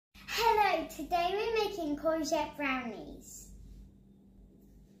Today we're making courgette brownies.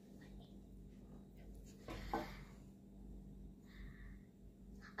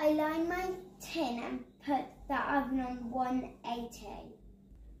 I line my tin and put the oven on 180.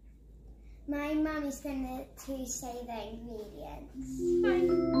 My mum is going to say the ingredients.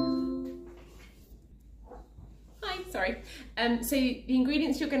 Hi, sorry. So the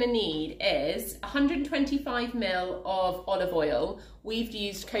ingredients you're going to need is 125 ml of olive oil. We've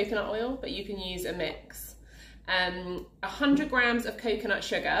used coconut oil, but you can use a mix. 100 grams of coconut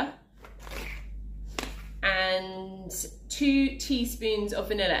sugar and 2 teaspoons of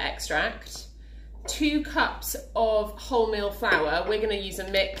vanilla extract, 2 cups of wholemeal flour. We're going to use a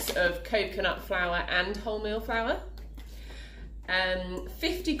mix of coconut flour and wholemeal flour.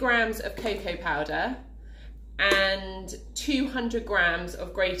 50 grams of cocoa powder and 200 grams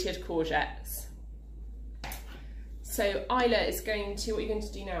of grated courgettes. So Isla is going to, what you're going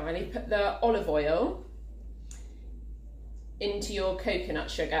to do now, Ellie, put the olive oil into your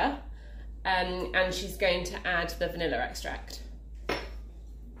coconut sugar, and she's going to add the vanilla extract.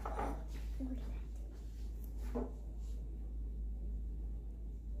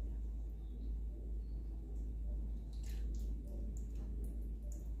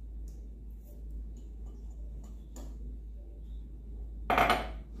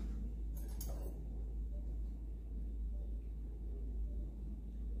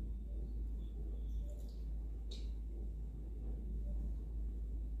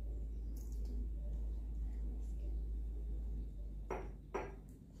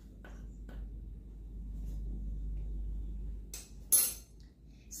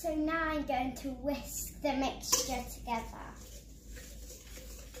 So now I'm going to whisk the mixture together.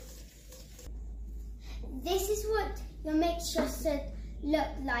 This is what your mixture should look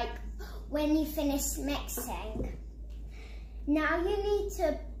like when you finish mixing. Now you need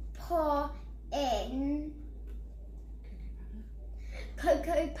to pour in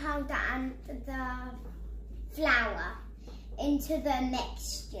cocoa powder and the flour into the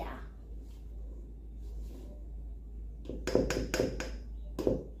mixture.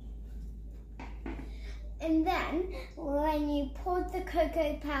 And then, when you pour the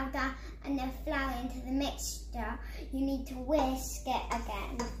cocoa powder and the flour into the mixture, you need to whisk it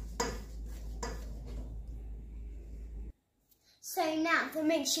again. So now the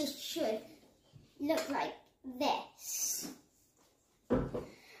mixture should look like this.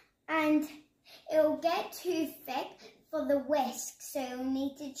 And it will get too thick for the whisk, so you'll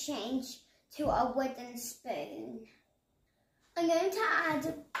need to change to a wooden spoon. I'm going to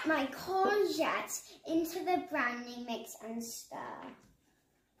add my courgette into the brownie mix and stir.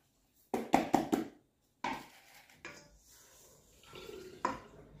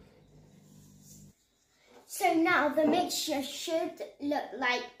 So now the mixture should look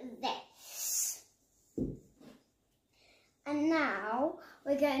like this. And now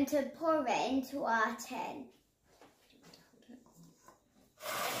we're going to pour it into our tin.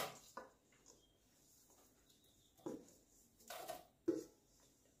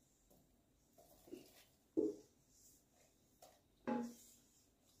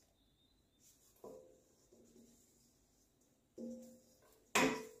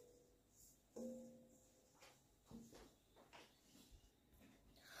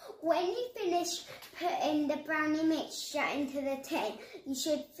 When you finish putting the brownie mixture into the tin, you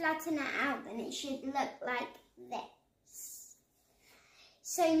should flatten it out and it should look like this.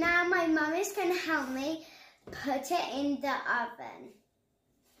 So now my mum is going to help me put it in the oven.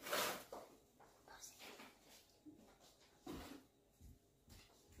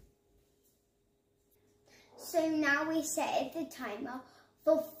 So now we set the timer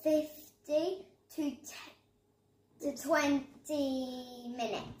for 50 to 20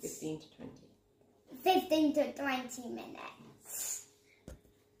 minutes. 15 to 20. 15 to 20 minutes.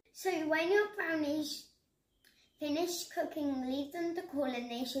 So when your brownies finish cooking, leave them to cool and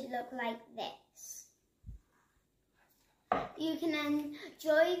they should look like this. You can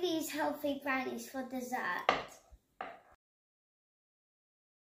enjoy these healthy brownies for dessert.